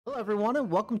Hello everyone and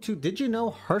welcome to Did You Know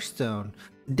Hearthstone.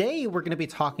 Today we're going to be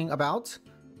talking about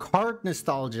card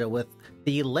nostalgia with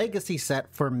the legacy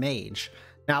set for Mage.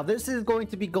 Now this is going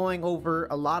to be going over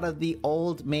a lot of the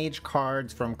old Mage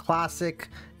cards from Classic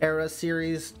era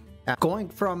series, going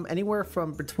from anywhere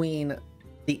from between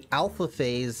the alpha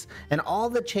phase and all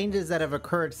the changes that have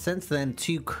occurred since then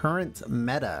to current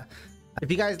meta. If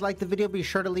you guys like the video, be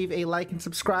sure to leave a like and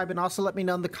subscribe, and also let me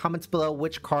know in the comments below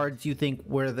which cards you think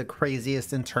were the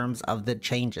craziest in terms of the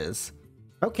changes.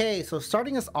 Okay, so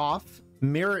starting us off,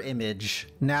 Mirror Image.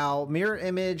 Now, Mirror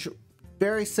Image,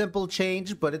 very simple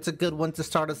change, but it's a good one to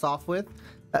start us off with.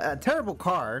 A terrible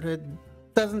card. It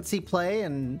doesn't see play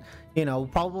and,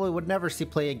 probably would never see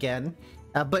play again.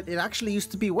 But it actually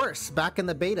used to be worse. Back in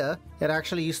the beta, it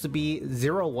actually used to be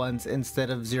 0/1s instead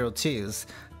of 0/2s.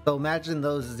 So imagine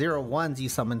those 0/1s you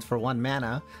summoned for 1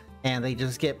 mana, and they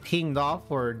just get pinged off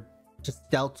or just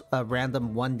dealt a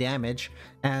random 1 damage,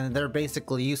 and they're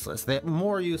basically useless. They're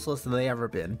more useless than they ever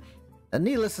been. And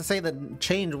needless to say, the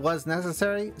change was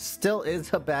necessary. Still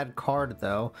is a bad card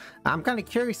though. I'm kind of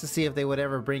curious to see if they would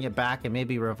ever bring it back and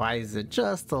maybe revise it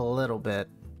just a little bit.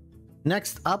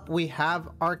 Next up, we have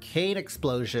Arcane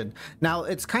Explosion. Now,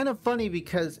 it's kind of funny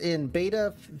because in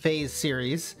beta phase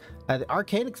series, the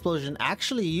Arcane Explosion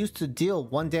actually used to deal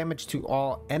 1 damage to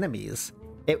all enemies.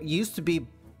 It used to be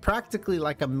practically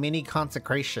like a mini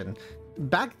consecration.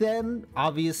 Back then,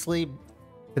 obviously,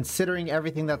 considering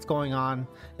everything that's going on,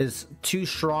 is too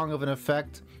strong of an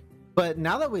effect. But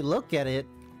now that we look at it,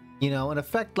 an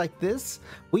effect like this,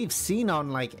 we've seen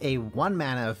on like a 1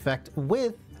 mana effect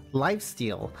with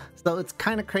lifesteal. So it's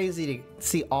kind of crazy to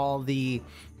see all the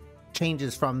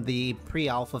changes from the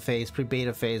pre-alpha phase,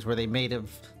 pre-beta phase, where they made it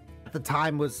at the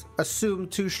time was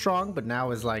assumed too strong, but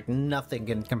now is like nothing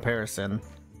in comparison.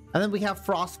 And then we have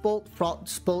Frostbolt.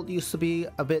 Frostbolt used to be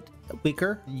a bit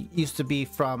weaker. Used to be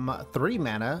from 3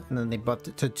 mana, and then they buffed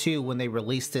it to 2 when they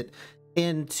released it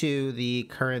into the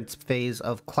current phase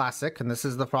of Classic. And this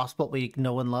is the Frostbolt we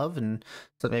know and love, and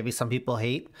so maybe some people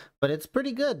hate, but it's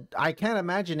pretty good. I can't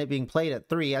imagine it being played at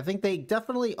 3. I think they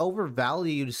definitely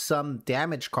overvalued some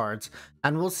damage cards,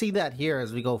 and we'll see that here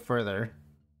as we go further.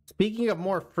 Speaking of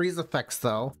more freeze effects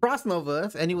though, Frost Nova,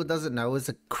 if anyone doesn't know, is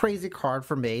a crazy card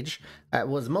for Mage. It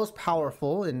was most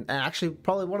powerful and actually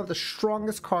probably one of the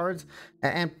strongest cards,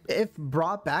 and if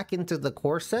brought back into the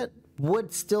core set,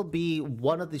 would still be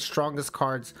one of the strongest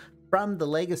cards from the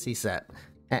legacy set.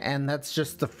 And that's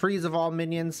just the freeze of all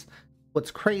minions. What's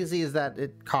crazy is that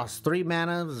it costs 3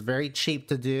 mana. It was very cheap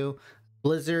to do.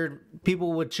 Blizzard,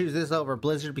 people would choose this over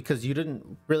Blizzard because you didn't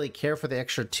really care for the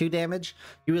extra 2 damage.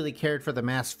 You really cared for the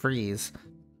mass freeze.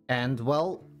 And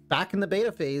well, back in the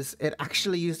beta phase, it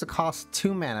actually used to cost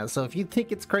 2 mana. So if you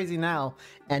think it's crazy now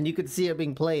and you could see it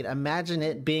being played, imagine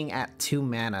it being at 2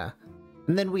 mana.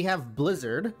 And then we have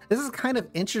Blizzard. This is kind of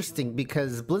interesting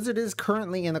because Blizzard is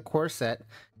currently in the core set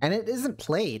and it isn't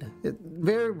played.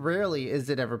 Very rarely is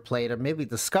it ever played, or maybe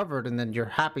discovered and then you're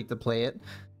happy to play it.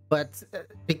 But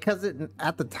because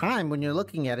at the time when you're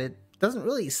looking at it, doesn't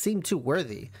really seem too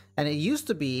worthy. And it used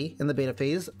to be in the beta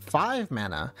phase 5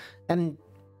 mana. And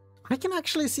I can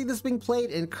actually see this being played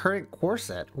in current core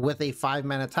set with a 5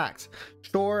 mana tax.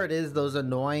 Sure, it is those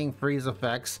annoying freeze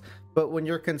effects, but when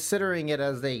you're considering it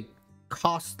as a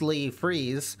costly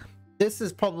freeze, this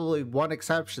is probably one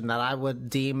exception that I would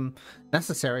deem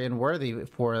necessary and worthy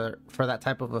for that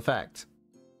type of effect.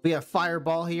 We have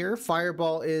Fireball here.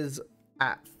 Fireball is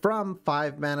from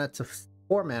 5 mana to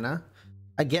 4 mana.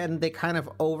 Again, they kind of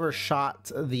overshot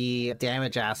the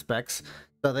damage aspects,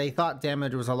 so they thought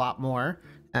damage was a lot more.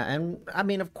 And I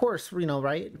mean, of course,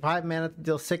 right? 5 mana to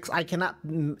deal 6. I cannot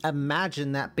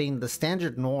imagine that being the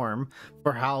standard norm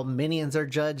for how minions are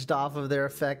judged off of their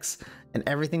effects and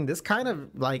everything. This kind of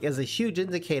like is a huge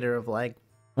indicator of like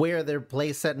where their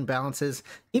play set and balance is,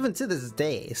 even to this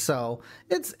day. So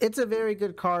it's a very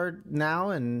good card now,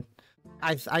 and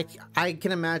I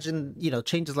can imagine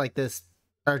changes like this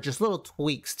are just little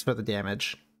tweaks for the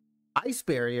damage. Ice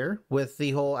Barrier, with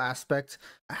the whole aspect,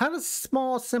 had a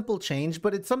small simple change,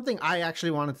 but it's something I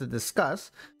actually wanted to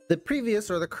discuss. The previous,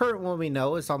 or the current one we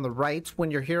know, is on the right.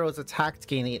 When your hero is attacked,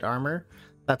 gain 8 armor.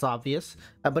 That's obvious,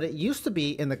 but it used to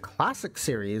be in the Classic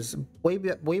series way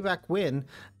back when,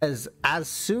 as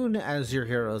soon as your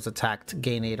hero is attacked,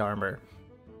 gain 8 armor.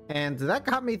 And that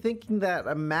got me thinking that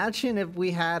imagine if we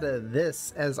had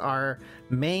this as our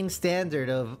main standard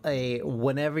of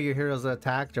whenever your hero's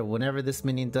attacked or whenever this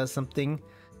minion does something,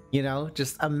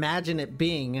 just imagine it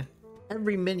being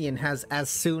every minion has as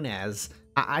soon as.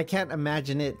 I can't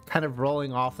imagine it kind of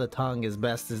rolling off the tongue as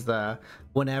best as the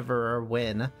whenever or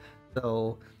when.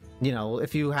 So,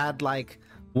 if you had like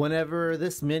whenever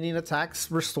this minion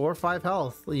attacks, restore 5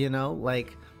 health. You know,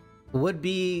 like, would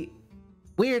be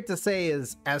weird to say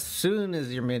is as soon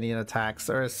as your minion attacks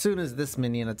or as soon as this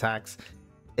minion attacks.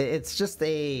 It's just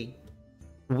a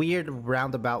weird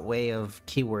roundabout way of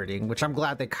keywording, which I'm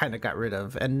glad they kind of got rid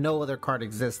of, and no other card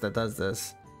exists that does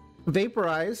this.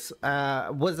 Vaporize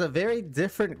was a very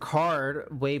different card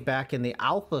way back in the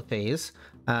alpha phase.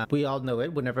 We all know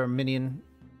it. Whenever a minion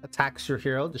attacks your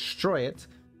hero, destroy it.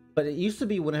 But it used to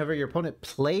be whenever your opponent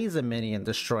plays a minion,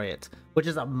 destroy it, which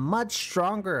is a much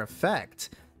stronger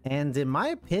effect. And in my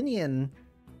opinion,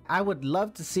 I would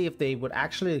love to see if they would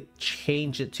actually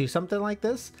change it to something like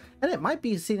this. And it might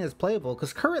be seen as playable,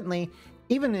 because currently,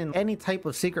 even in any type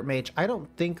of Secret Mage, I don't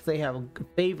think they have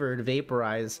favored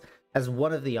Vaporize as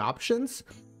one of the options.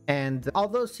 And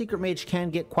although Secret Mage can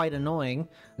get quite annoying,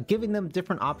 giving them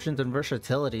different options and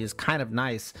versatility is kind of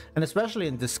nice. And especially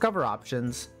in Discover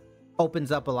options,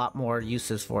 opens up a lot more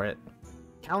uses for it.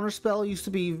 Counterspell used to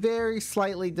be very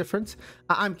slightly different.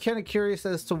 I'm kind of curious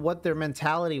as to what their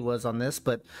mentality was on this,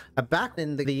 but back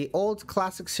in the old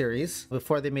Classic series,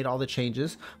 before they made all the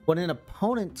changes, when an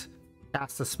opponent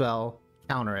casts a spell,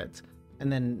 counter it.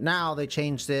 And then now they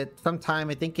changed it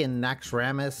sometime, I think in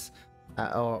Naxxramas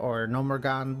or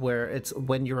Nomergon, where it's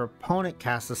when your opponent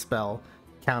casts a spell,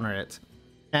 counter it.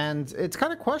 And it's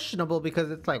kind of questionable because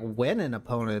it's like, when an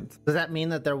opponent, does that mean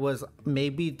that there was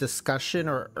maybe discussion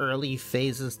or early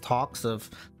phases talks of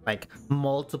like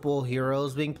multiple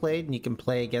heroes being played and you can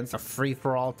play against a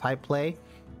free-for-all type play?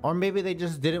 Or maybe they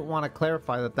just didn't want to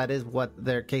clarify that that is what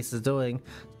their case is doing,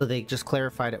 so they just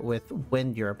clarified it with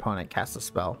when your opponent casts a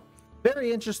spell.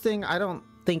 Very interesting. I don't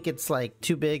think it's like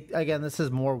too big. Again, this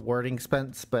is more wording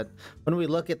Spence, but when we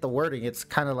look at the wording, it's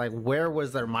kind of like, where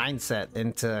was their mindset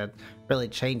into really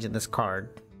changing this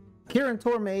card? Kirin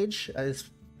Tor Mage is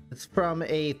from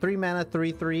a 3-mana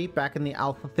 3/3 back in the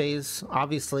alpha phase.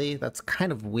 Obviously that's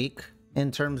kind of weak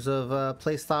in terms of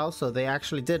playstyle, so they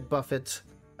actually did buff it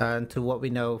into what we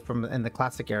know from in the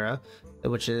classic era,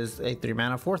 which is a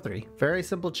 3-mana 4/3. Very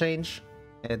simple change.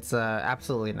 It's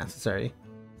absolutely necessary.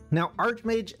 Now,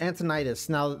 Archmage Antonidas.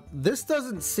 Now, this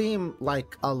doesn't seem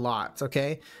like a lot,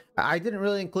 okay? I didn't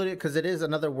really include it because it is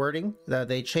another wording that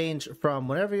they change from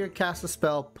whenever you cast a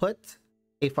spell, put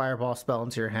a fireball spell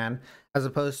into your hand, as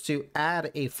opposed to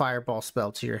add a fireball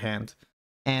spell to your hand.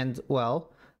 And,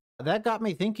 well, that got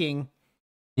me thinking,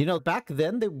 you know, back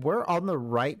then they were on the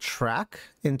right track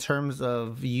in terms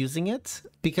of using it,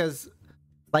 because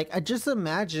like, I just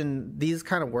imagine these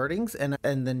kind of wordings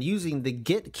and then using the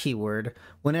get keyword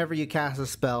whenever you cast a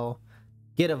spell,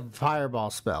 get a fireball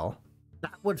spell.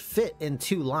 That would fit in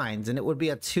 2 lines, and it would be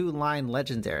a 2-line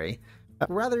legendary.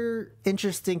 Rather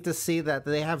interesting to see that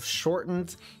they have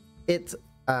shortened it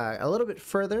a little bit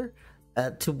further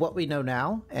to what we know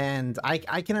now. And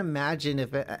I can imagine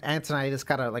if Antonidas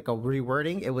got a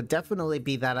rewording, it would definitely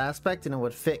be that aspect, and it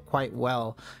would fit quite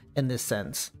well in this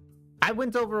sense. I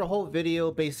went over a whole video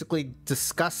basically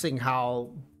discussing how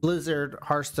Blizzard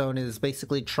Hearthstone is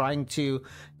basically trying to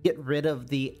get rid of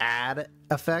the add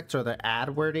effect or the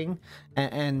add wording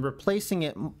and replacing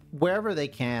it wherever they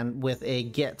can with a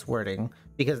get wording,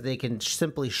 because they can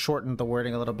simply shorten the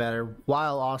wording a little better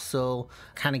while also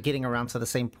kind of getting around to the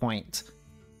same point.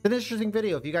 It's an interesting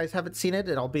video. If you guys haven't seen it,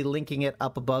 I'll be linking it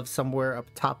up above somewhere up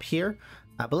top here.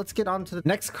 But let's get on to the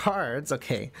next cards.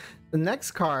 Okay, the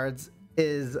next cards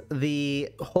is the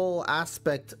whole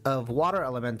aspect of water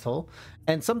elemental,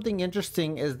 and something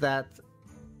interesting is that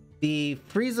the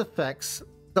freeze effects,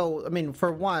 so I mean,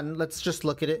 for one, let's just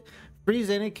look at it. Freeze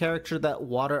any character that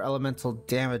water elemental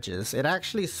damages. It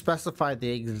actually specified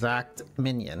the exact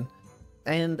minion.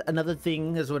 And another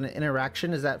thing is, when an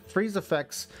interaction is that freeze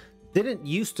effects didn't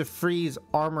used to freeze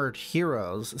armored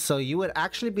heroes, so you would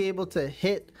actually be able to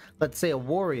hit, let's say, a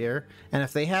warrior, and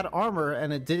if they had armor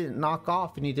and it didn't knock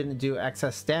off and you didn't do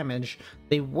excess damage,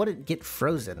 they wouldn't get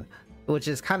frozen, which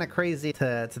is kind of crazy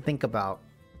to think about.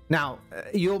 Now,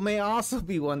 you may also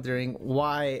be wondering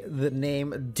why the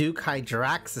name Duke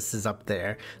Hydraxis is up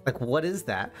there. Like, what is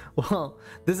that? Well,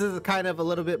 this is kind of a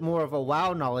little bit more of a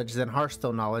WoW knowledge than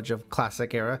Hearthstone knowledge of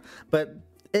Classic era, but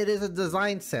it is a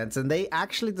design sense, and they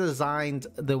actually designed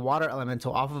the water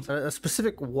elemental off of a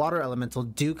specific water elemental,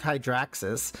 Duke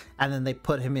Hydraxis, and then they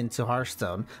put him into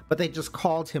Hearthstone, but they just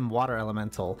called him water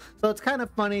elemental. So it's kind of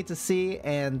funny to see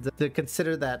and to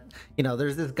consider that, you know,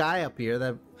 there's this guy up here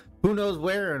that who knows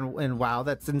where in WoW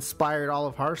that's inspired all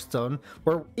of Hearthstone,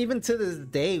 where even to this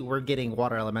day we're getting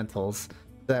water elementals.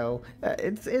 So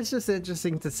it's just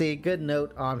interesting to see. Good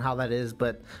note on how that is,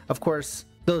 but of course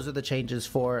those are the changes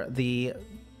for the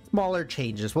smaller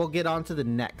changes. We'll get on to the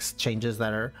next changes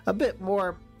that are a bit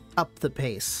more up the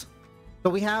pace. So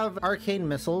we have arcane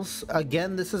missiles.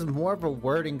 Again, this is more of a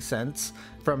wording sense.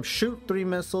 From shoot 3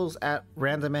 missiles at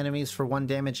random enemies for 1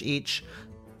 damage each,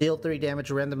 deal 3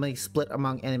 damage randomly split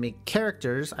among enemy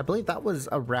characters. I believe that was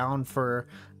around for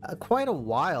quite a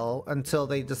while until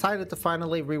they decided to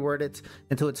finally reword it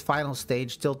into its final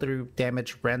stage, deal 3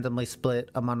 damage randomly split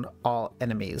among all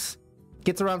enemies.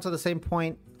 Gets around to the same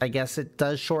point. I guess it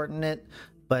does shorten it,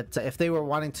 but if they were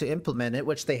wanting to implement it,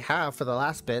 which they have for the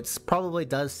last bits, probably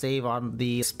does save on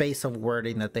the space of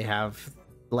wording that they have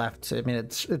left. I mean,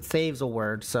 it saves a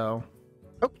word, so.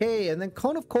 Okay, and then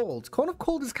Cone of Cold. Cone of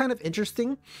Cold is kind of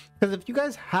interesting, because if you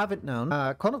guys haven't known,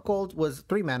 Cone of Cold was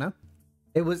 3 mana.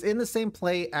 It was in the same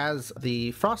play as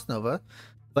the Frost Nova,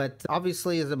 but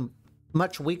obviously is a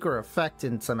much weaker effect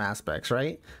in some aspects,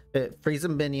 right? It frees a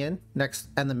minion next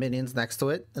and the minions next to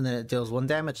it, and then it deals 1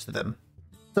 damage to them.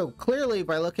 So clearly,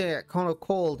 by looking at Cone of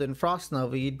Cold and Frost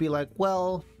Nova, you'd be like,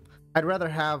 well, I'd rather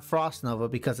have Frost Nova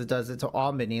because it does it to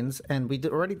all minions, and we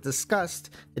already discussed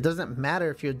it doesn't matter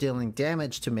if you're dealing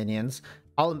damage to minions.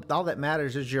 All that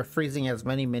matters is you're freezing as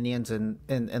many minions in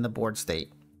the board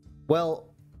state. Well,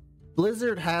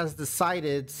 Blizzard has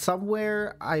decided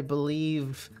somewhere, I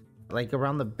believe, like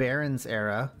around the Barons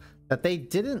era, that they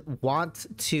didn't want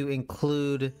to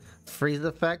include freeze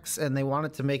effects, and they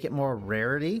wanted to make it more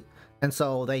rarity. And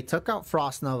so they took out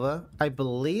Frost Nova. I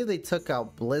believe they took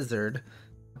out Blizzard,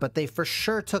 but they for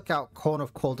sure took out Cone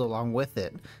of Cold along with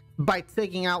it. By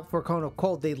taking out for Cone of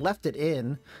Cold, they left it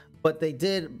in, but they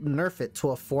did nerf it to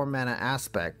a 4 mana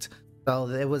aspect. So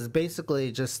it was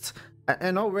basically just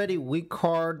an already weak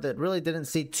card that really didn't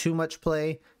see too much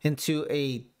play into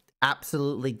a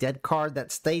absolutely dead card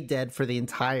that stayed dead for the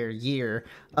entire year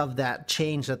of that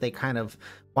change that they kind of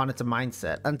wanted to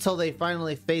mindset, until they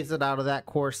finally phased it out of that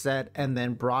core set and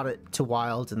then brought it to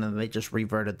Wild, and then they just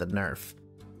reverted the nerf.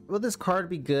 Would this card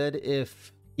be good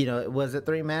if, you know, it was at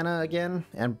 3 mana again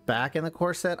and back in the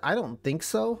core set? I don't think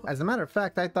so. As a matter of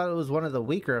fact, I thought it was one of the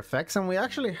weaker effects, and we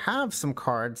actually have some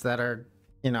cards that are,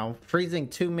 you know, freezing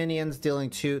 2 minions, dealing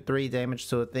 2-3 damage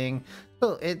to a thing.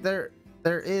 So there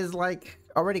is like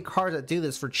already cards that do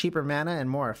this for cheaper mana and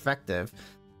more effective.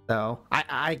 So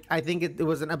I think it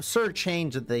was an absurd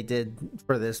change that they did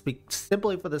for this,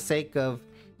 simply for the sake of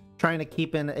trying to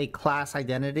keep in a class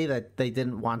identity that they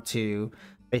didn't want to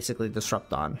basically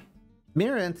disrupt on.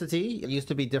 Mirror Entity used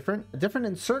to be different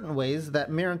in certain ways. That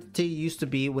Mirror Entity used to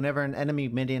be whenever an enemy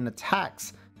minion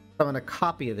attacks, summon a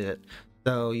copy of it.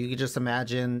 So you could just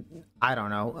imagine, I don't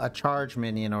know, a charge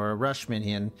minion or a rush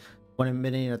minion. When a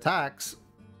minion attacks,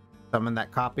 summon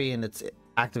that copy and it's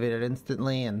activated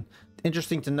instantly. And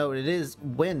interesting to note, it is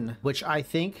when, which I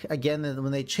think, again,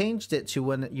 when they changed it to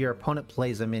when your opponent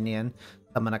plays a minion,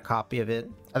 summon a copy of it,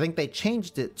 I think they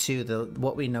changed it to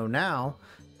what we know now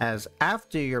as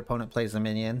after your opponent plays a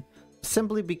minion,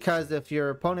 simply because if your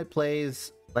opponent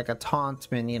plays like a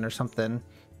taunt minion or something,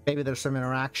 maybe there's some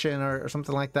interaction or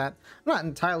something like that. I'm not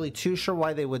entirely too sure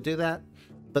why they would do that,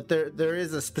 but there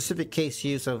is a specific case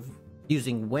use of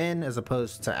using when as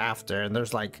opposed to after, and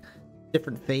there's like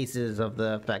different phases of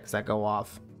the effects that go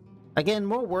off. Again,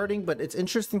 more wording, but it's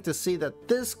interesting to see that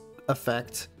this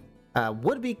effect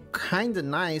would be kind of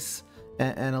nice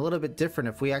and a little bit different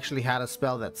if we actually had a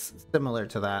spell that's similar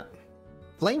to that.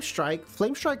 Flame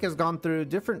Strike has gone through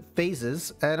different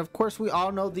phases, and of course we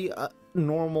all know the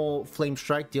normal Flame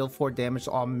Strike, deal 4 damage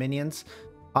to all minions,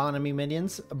 all enemy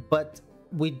minions, but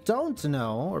we don't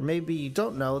know, or maybe you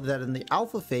don't know, that in the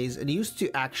alpha phase it used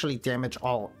to actually damage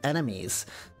all enemies.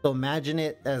 So imagine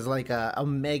it as like a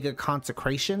mega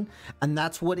consecration, and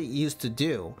that's what it used to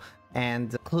do.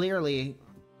 And clearly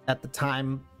at the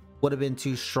time would have been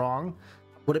too strong.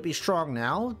 Would it be strong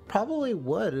now? Probably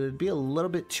would. It would be a little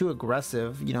bit too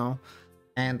aggressive, you know.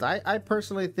 And I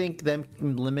personally think them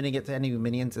limiting it to enemy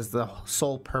minions is the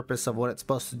sole purpose of what it's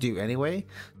supposed to do anyway.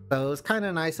 So it was kind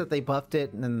of nice that they buffed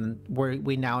it, and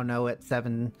we now know at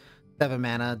 7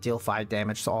 mana, deal 5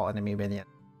 damage to all enemy minions.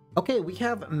 Okay, we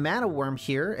have Mana Worm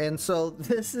here, and so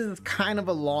this is kind of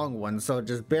a long one, so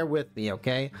just bear with me,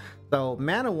 okay? So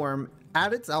Mana Worm,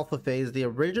 at its alpha phase, the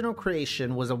original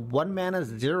creation was a 1 mana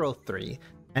 0/3.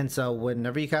 And so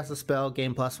whenever you cast a spell,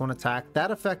 gain +1 attack.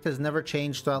 That effect has never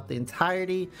changed throughout the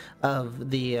entirety of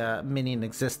the minion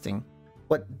existing.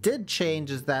 What did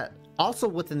change is that also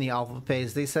within the alpha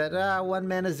phase, they said, 1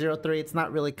 mana 0/3, it's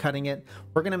not really cutting it.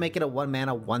 We're going to make it a 1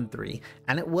 mana 1/3.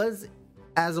 And it was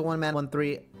as a 1 mana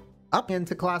 1/3 up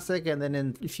into Classic and then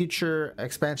in future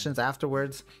expansions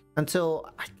afterwards, until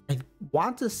I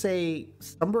want to say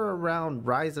somewhere around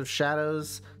Rise of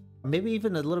Shadows, maybe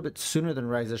even a little bit sooner than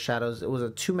Rise of Shadows. It was a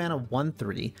 2 mana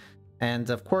 1/3, and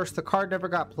of course the card never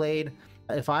got played.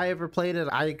 If I ever played it,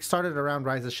 I started around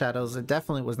Rise of Shadows. It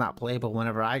definitely was not playable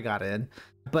whenever I got in.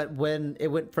 But when it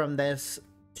went from this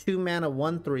 2 mana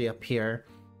 1/3 up here,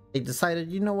 they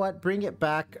decided, you know what, bring it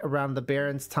back around the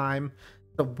Baron's time.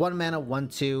 The 1 mana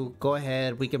 1/2, go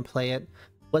ahead, we can play it.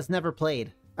 Was never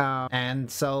played. And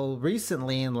so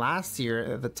recently, in last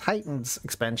year, the Titans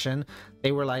expansion,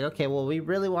 they were like, okay, well, we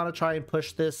really want to try and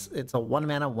push this. It's a 1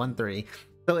 mana 1/3.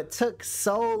 So it took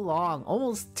so long,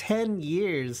 almost 10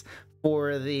 years,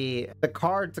 for the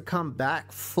card to come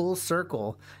back full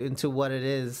circle into what it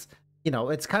is. You know,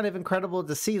 it's kind of incredible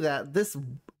to see that this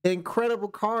incredible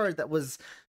card that was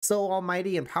so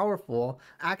almighty and powerful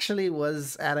actually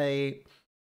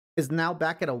is now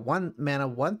back at a 1 mana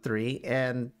 1/3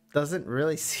 and doesn't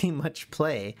really see much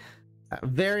play.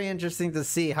 Very interesting to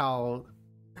see how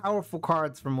powerful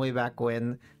cards from way back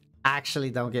when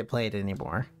actually don't get played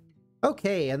anymore.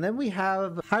 Okay, and then we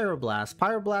have Pyroblast.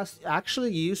 Pyroblast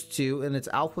actually used to, in its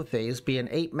alpha phase, be an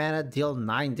 8 mana, deal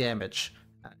 9 damage.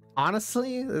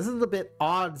 Honestly, this is a bit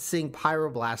odd seeing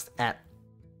Pyroblast at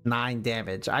 9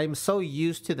 damage. I'm so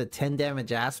used to the 10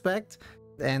 damage aspect,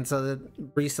 and so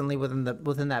recently within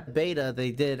that beta,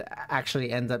 they did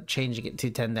actually end up changing it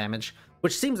to 10 damage,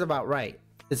 which seems about right.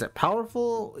 Is it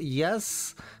powerful?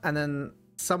 Yes. And then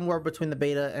somewhere between the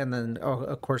beta and then,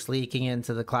 of course, leaking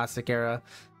into the classic era,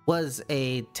 was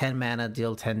a 10 mana,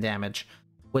 deal 10 damage,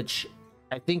 which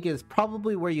I think is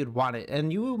probably where you'd want it.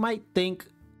 And you might think,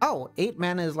 oh, 8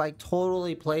 mana is like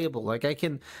totally playable. Like, I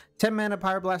can 10 mana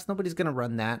Pyroblast, nobody's gonna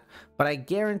run that. But I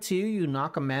guarantee you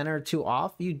knock a mana or two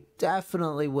off, you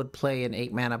definitely would play an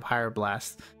 8 mana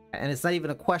Pyroblast. And it's not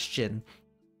even a question.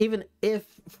 Even if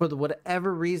for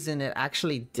whatever reason it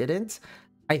actually didn't,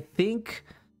 I think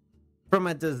from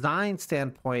a design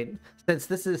standpoint, since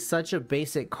this is such a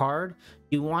basic card,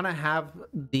 you want to have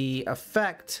the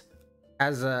effect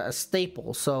as a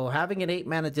staple. So having an 8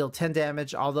 mana deal 10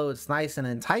 damage, although it's nice and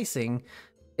enticing,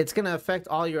 it's going to affect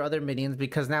all your other minions,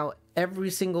 because now every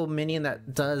single minion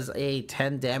that does a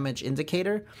 10 damage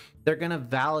indicator, they're going to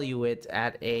value it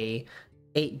at a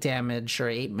 8 damage or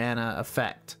 8 mana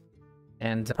effect.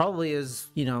 And probably is,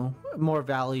 you know, more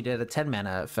valued at a 10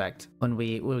 mana effect when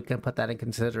we can put that in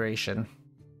consideration.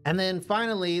 And then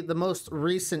finally, the most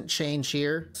recent change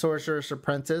here, Sorcerer's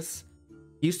Apprentice,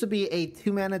 used to be a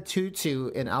 2 mana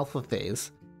 2/2 in alpha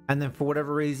phase. And then for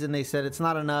whatever reason, they said it's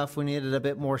not enough. We needed a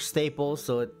bit more staple,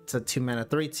 so it's a 2 mana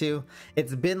 3/2.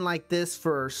 It's been like this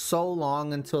for so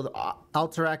long until the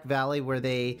Alterac Valley, where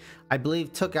they, I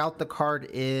believe, took out the card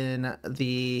in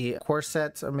the core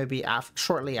set, or maybe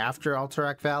shortly after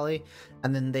Alterac Valley,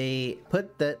 and then they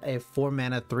put that a 4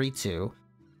 mana 3/2.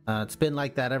 It's been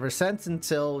like that ever since,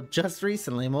 until just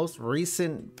recently, most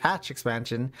recent patch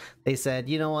expansion, they said,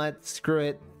 you know what, screw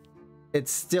it.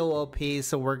 It's still OP,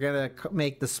 so we're gonna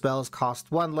make the spells cost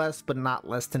 1 less, but not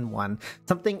less than 1.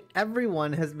 Something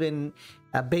everyone has been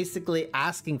basically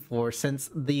asking for since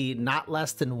the not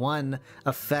less than 1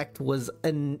 effect was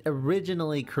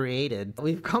originally created.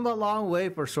 We've come a long way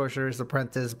for Sorcerer's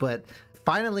Apprentice, but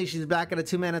finally she's back at a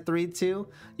 2 mana 3/2.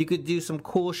 You could do some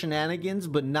cool shenanigans,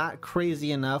 but not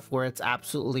crazy enough where it's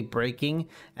absolutely breaking,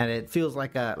 and it feels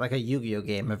like a Yu-Gi-Oh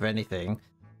game, if anything.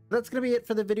 That's gonna be it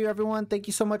for the video, everyone. Thank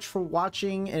you so much for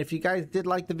watching, and if you guys did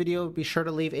like the video, be sure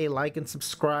to leave a like and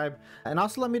subscribe, and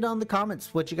also let me know in the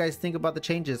comments what you guys think about the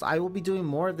changes. I will be doing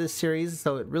more of this series,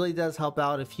 so it really does help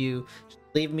out if you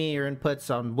leave me your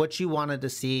inputs on what you wanted to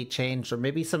see changed, or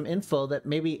maybe some info that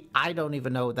maybe I don't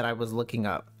even know that I was looking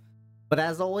up. But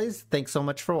as always, thanks so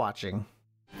much for watching.